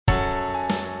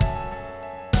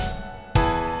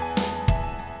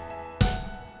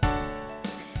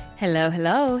Hello,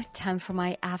 hello. Time for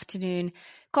my afternoon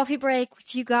coffee break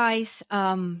with you guys.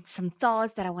 Some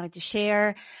thoughts that I wanted to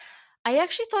share. I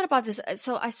actually thought about this.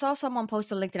 So I saw someone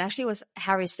post on LinkedIn. Actually, it was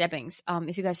Harry Stebbings.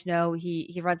 If you guys know,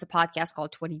 he runs a podcast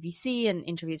called 20VC and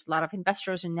interviews a lot of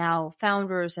investors and now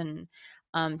founders and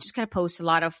just kind of posts a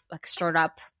lot of like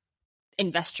startup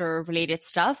investor related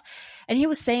stuff. And he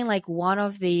was saying like one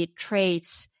of the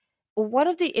traits, or one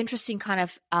of the interesting kind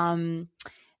of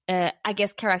I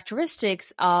guess,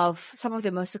 characteristics of some of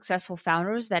the most successful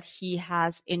founders that he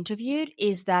has interviewed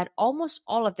is that almost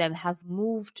all of them have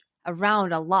moved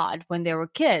around a lot when they were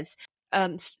kids.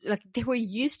 Like they were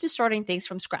used to starting things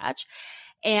from scratch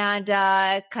and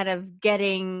kind of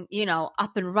getting,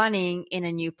 up and running in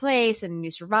a new place and a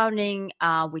new surrounding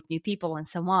with new people and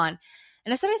so on.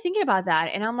 And I started thinking about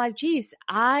that and I'm like, geez,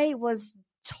 I was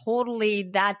totally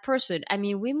that person. I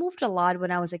mean, we moved a lot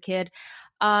when I was a kid.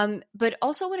 But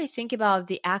also when I think about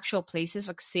the actual places,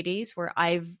 like cities where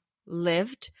I've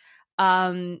lived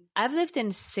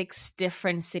in 6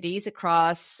 different cities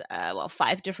across,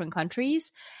 5 different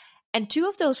countries. And 2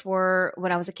 of those were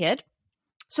when I was a kid.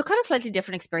 So kind of slightly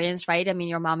different experience, right? I mean,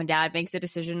 your mom and dad makes the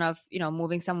decision of,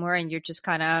 moving somewhere and you're just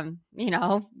kind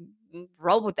of,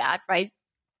 roll with that, right?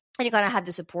 And you kind of had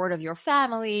the support of your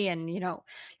family and, your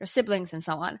siblings and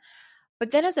so on. But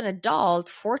then as an adult,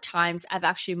 4 times I've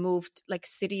actually moved like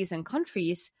cities and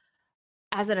countries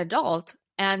as an adult.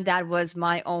 And that was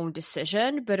my own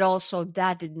decision. But also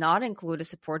that did not include a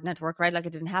support network, right? Like I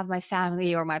didn't have my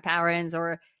family or my parents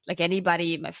or like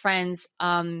anybody, my friends.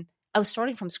 I was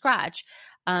starting from scratch.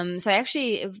 So I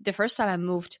actually, the first time I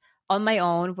moved on my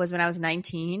own was when I was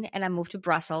 19 and I moved to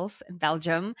Brussels in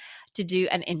Belgium to do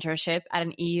an internship at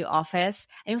an EU office.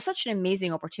 And it was such an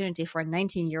amazing opportunity for a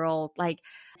 19-year-old. Like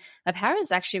my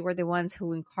parents actually were the ones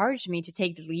who encouraged me to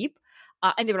take the leap.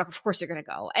 And they were like, of course you're going to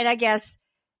go. And I guess,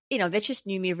 they just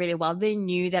knew me really well. They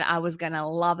knew that I was going to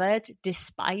love it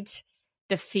despite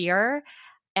the fear.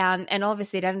 And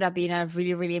obviously it ended up being a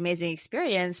really, really amazing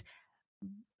experience.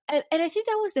 And I think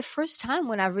that was the first time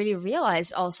when I really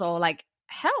realized also like,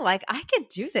 hell, like I can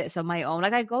do this on my own.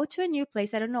 Like I go to a new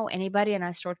place, I don't know anybody, and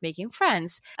I start making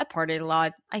friends. I partied a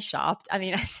lot. I shopped. I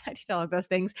mean, I did all of those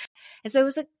things. And so it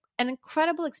was an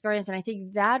incredible experience. And I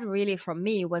think that really for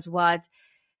me was what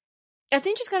I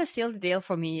think just kind of sealed the deal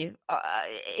for me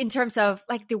in terms of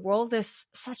like the world is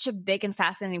such a big and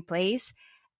fascinating place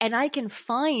and I can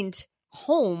find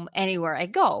home anywhere I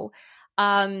go.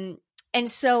 And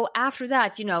so after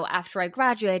that, after I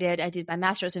graduated, I did my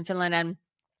master's in Finland and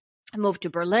I moved to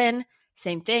Berlin,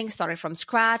 same thing, started from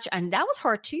scratch. And that was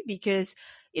hard too, because,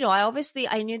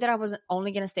 I knew that I wasn't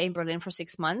only going to stay in Berlin for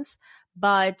 6 months,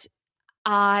 but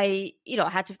I,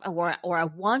 had to, or I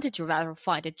wanted to rather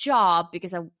find a job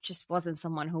because I just wasn't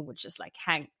someone who would just like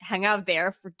hang out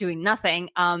there for doing nothing.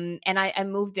 And I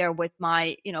moved there with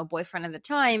my, boyfriend at the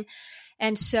time.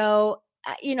 And so,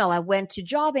 I went to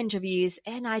job interviews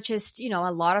and I just,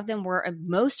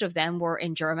 most of them were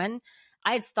in German.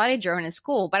 I had studied German in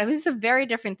school, but I mean, it's a very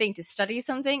different thing to study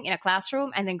something in a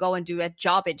classroom and then go and do a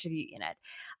job interview in it.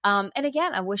 And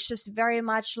again, I was just very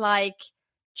much like,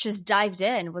 just dived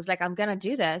in, was like, I'm going to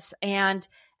do this. And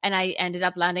I ended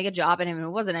up landing a job and it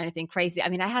wasn't anything crazy. I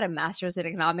mean, I had a master's in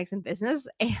economics and business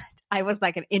and I was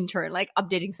like an intern, like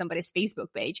updating somebody's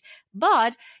Facebook page,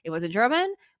 but it was in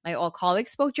German. My old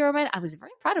colleagues spoke German. I was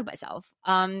very proud of myself.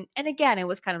 And again, it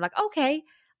was kind of like, okay,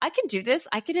 I can do this.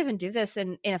 I could even do this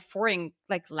in a foreign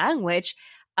like language.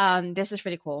 This is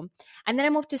really cool. And then I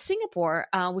moved to Singapore,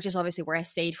 which is obviously where I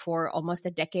stayed for almost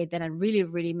a decade. Then I really,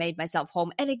 really made myself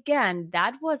home. And again,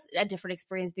 that was a different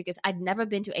experience because I'd never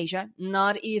been to Asia,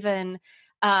 not even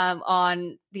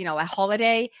on, a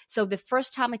holiday. So the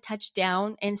first time I touched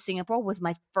down in Singapore was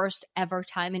my first ever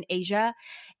time in Asia.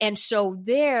 And so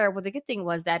the good thing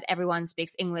was that everyone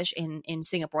speaks English in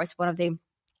Singapore. It's one of the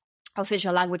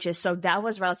official languages. So that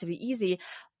was relatively easy.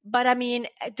 But I mean,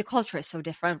 the culture is so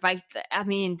different, right? I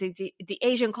mean, the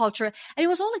Asian culture, and it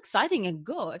was all exciting and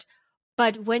good.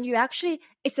 But when you actually,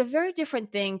 it's a very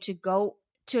different thing to go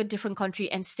to a different country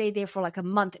and stay there for like a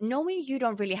month, knowing you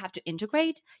don't really have to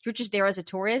integrate. You're just there as a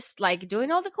tourist, like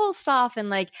doing all the cool stuff and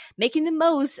like making the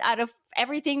most out of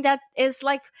everything that is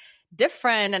like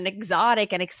different and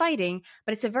exotic and exciting.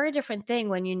 But it's a very different thing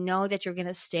when you know that you're going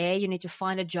to stay, you need to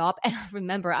find a job. And I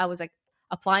remember I was like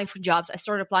applying for jobs. I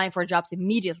started applying for jobs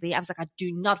immediately. I was like, I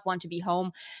do not want to be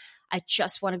home. I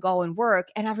just want to go and work.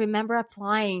 And I remember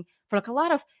applying for like a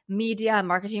lot of media and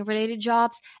marketing related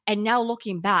jobs. And now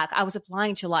looking back, I was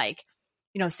applying to like,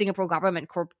 Singapore government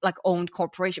owned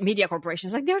corporation, media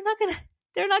corporations. Like they're not going to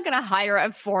they're not going to hire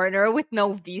a foreigner with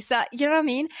no visa. You know what I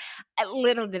mean?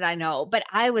 Little did I know, but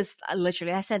I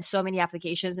sent so many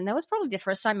applications, and that was probably the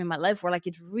first time in my life where like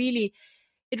it really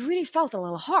felt a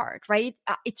little hard, right?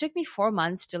 It took me 4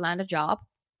 months to land a job.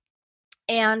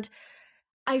 And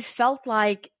I felt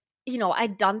like,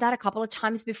 I'd done that a couple of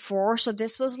times before. So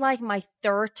this was like my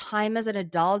third time as an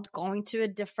adult going to a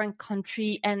different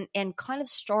country and kind of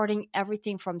starting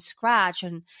everything from scratch.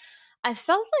 And I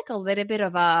felt like a little bit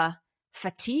of a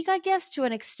fatigue, I guess, to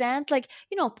an extent. Like,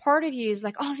 part of you is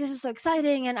like, oh, this is so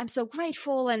exciting and I'm so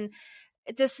grateful and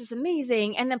this is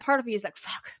amazing. And then part of you is like,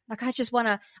 fuck, like I just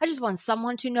want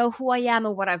someone to know who I am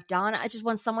and what I've done. I just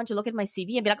want someone to look at my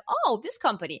CV and be like, oh, this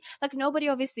company. Like nobody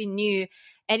obviously knew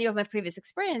any of my previous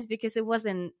experience because it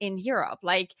wasn't in Europe.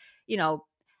 Like,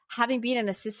 having been an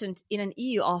assistant in an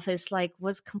EU office, like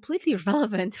was completely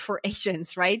irrelevant for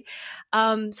agents, right?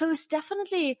 So it's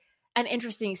definitely an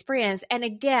interesting experience. And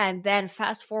again, then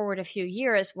fast forward a few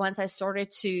years, once I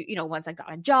started to, once I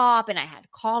got a job and I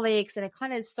had colleagues and I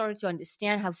kind of started to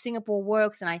understand how Singapore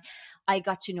works, and I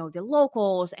got to know the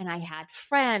locals and I had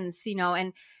friends,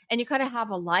 and you kind of have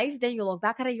a life, then you look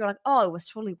back at it, you're like, oh, it was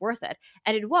totally worth it.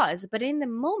 And it was. But in the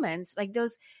moments like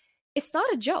those, it's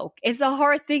not a joke. It's a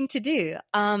hard thing to do.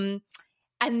 And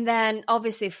then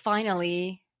obviously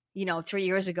finally, 3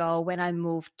 years ago when I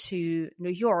moved to New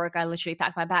York, I literally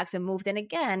packed my bags and moved. And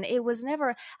again, I've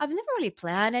never really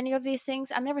planned any of these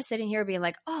things. I'm never sitting here being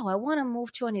like, oh, I want to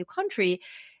move to a new country.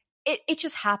 It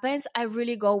just happens. I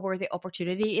really go where the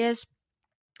opportunity is.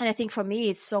 And I think for me,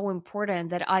 it's so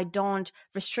important that I don't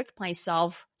restrict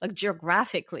myself like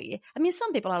geographically. I mean,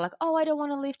 some people are like, oh, I don't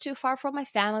want to live too far from my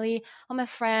family or my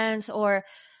friends, or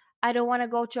I don't want to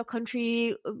go to a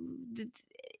country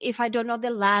if I don't know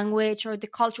the language or the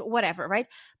culture, whatever, right?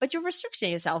 But you're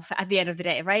restricting yourself at the end of the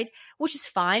day, right? Which is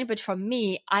fine. But for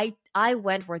me, I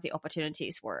went where the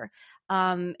opportunities were.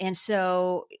 And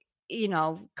so,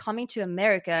 coming to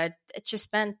America, it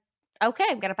just meant, okay,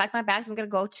 I'm going to pack my bags. I'm going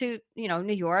to go to,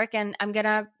 New York, and I'm going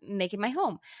to make it my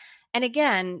home. And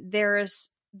again, there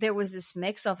was this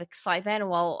mix of excitement.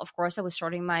 Well, of course, I was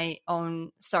starting my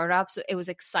own startup, so it was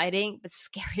exciting, but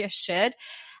scary as shit.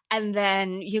 And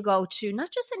then you go to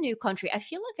not just a new country. I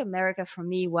feel like America for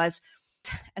me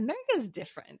America's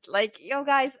different. Like,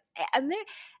 guys,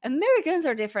 Americans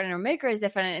are different, and America is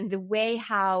different. And the way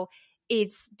how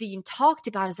it's being talked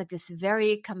about is like this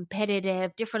very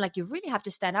competitive, different, like you really have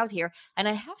to stand out here. And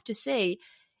I have to say,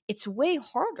 it's way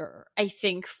harder, I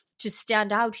think, to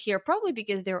stand out here, probably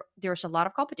because there's a lot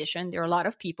of competition. There are a lot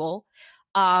of people.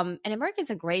 And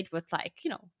Americans are great with like,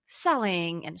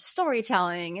 selling and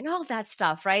storytelling and all that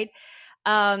stuff, right?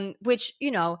 Which,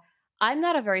 I'm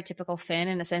not a very typical Finn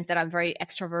in the sense that I'm very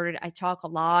extroverted. I talk a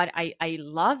lot. I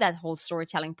love that whole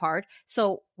storytelling part.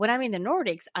 So when I'm in the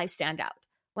Nordics, I stand out.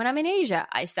 When I'm in Asia,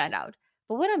 I stand out.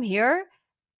 But when I'm here,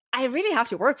 I really have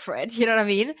to work for it. You know what I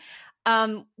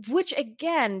mean? Which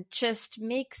again, just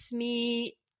makes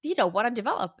me, want to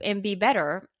develop and be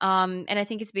better. And I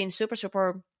think it's been super,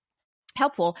 super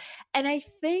helpful. And I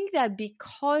think that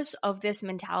because of this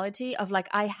mentality of like,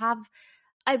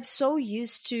 I'm so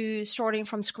used to starting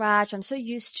from scratch. I'm so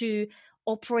used to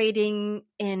operating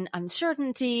in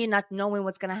uncertainty, not knowing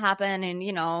what's going to happen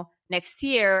in, next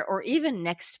year or even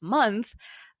next month.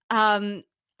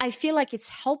 I feel like it's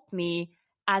helped me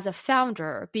as a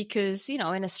founder because, in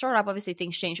a startup, obviously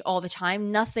things change all the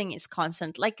time. Nothing is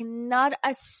constant, like not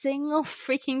a single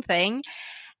freaking thing.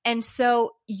 And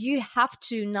so you have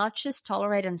to not just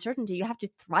tolerate uncertainty, you have to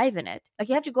thrive in it. Like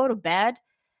you have to go to bed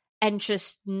and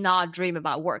just not dream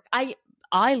about work. I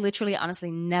literally, honestly,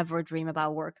 never dream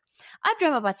about work. I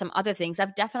dream about some other things.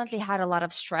 I've definitely had a lot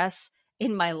of stress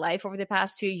in my life over the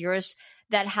past few years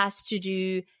that has to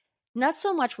do not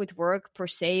so much with work per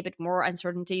se, but more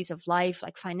uncertainties of life,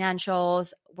 like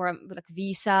financials, where I'm like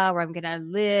visa, where I'm going to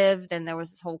live. Then there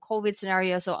was this whole COVID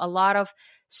scenario. So a lot of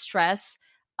stress.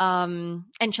 And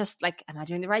just like, am I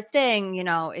doing the right thing?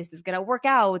 Is this going to work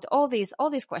out? All these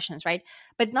questions, right?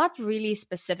 But not really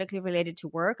specifically related to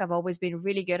work. I've always been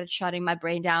really good at shutting my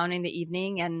brain down in the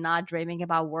evening and not dreaming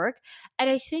about work. And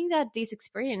I think that these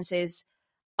experiences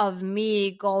of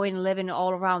me going, living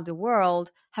all around the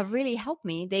world have really helped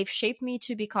me. They've shaped me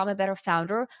to become a better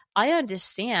founder. I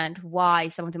understand why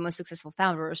some of the most successful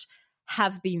founders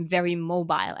have been very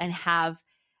mobile and have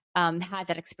had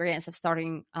that experience of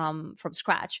starting from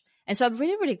scratch. And so I'm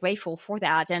really, really grateful for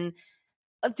that. And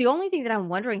the only thing that I'm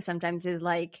wondering sometimes is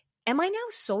like, am I now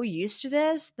so used to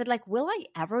this that like, will I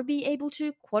ever be able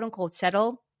to quote unquote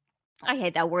settle I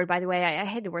hate that word, by the way. I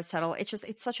hate the word settle.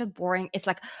 It's such a boring, it's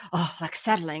like, oh, like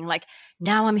settling. Like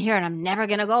now I'm here and I'm never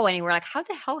going to go anywhere. Like how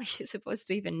the hell are you supposed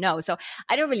to even know? So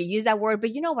I don't really use that word,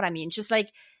 but you know what I mean? Just like,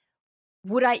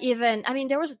 would I even, I mean,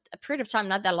 there was a period of time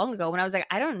not that long ago when I was like,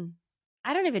 I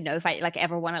don't even know if I like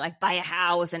ever want to like buy a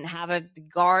house and have a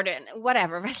garden,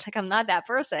 whatever. Right? Like I'm not that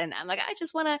person. I'm like, I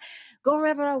just want to go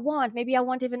wherever I want. Maybe I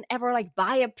won't even ever like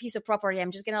buy a piece of property. I'm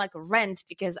just going to like rent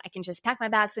because I can just pack my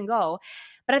bags and go.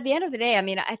 But at the end of the day, I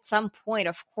mean, at some point,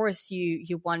 of course,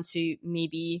 you want to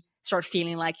maybe start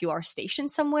feeling like you are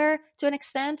stationed somewhere to an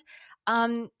extent.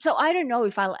 So I don't know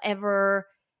if I'll ever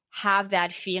have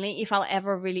that feeling, if I'll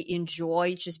ever really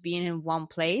enjoy just being in one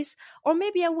place, or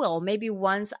maybe I will. Maybe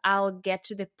once I'll get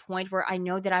to the point where I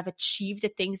know that I've achieved the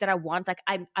things that I want, like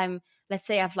I'm let's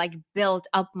say I've like built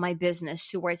up my business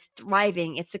to where it's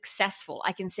thriving, it's successful.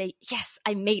 I can say, yes,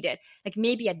 I made it. Like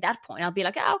maybe at that point I'll be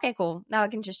like, oh, okay, cool. Now I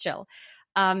can just chill.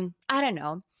 I don't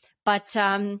know. But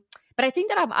I think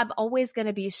that I'm always going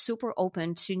to be super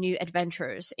open to new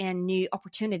adventures and new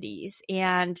opportunities,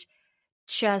 and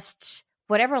just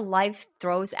whatever life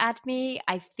throws at me,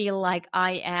 I feel like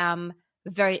I am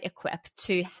very equipped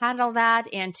to handle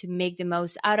that and to make the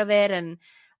most out of it. And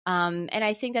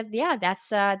I think that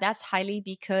that's highly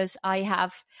because I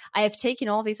have taken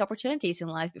all these opportunities in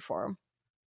life before.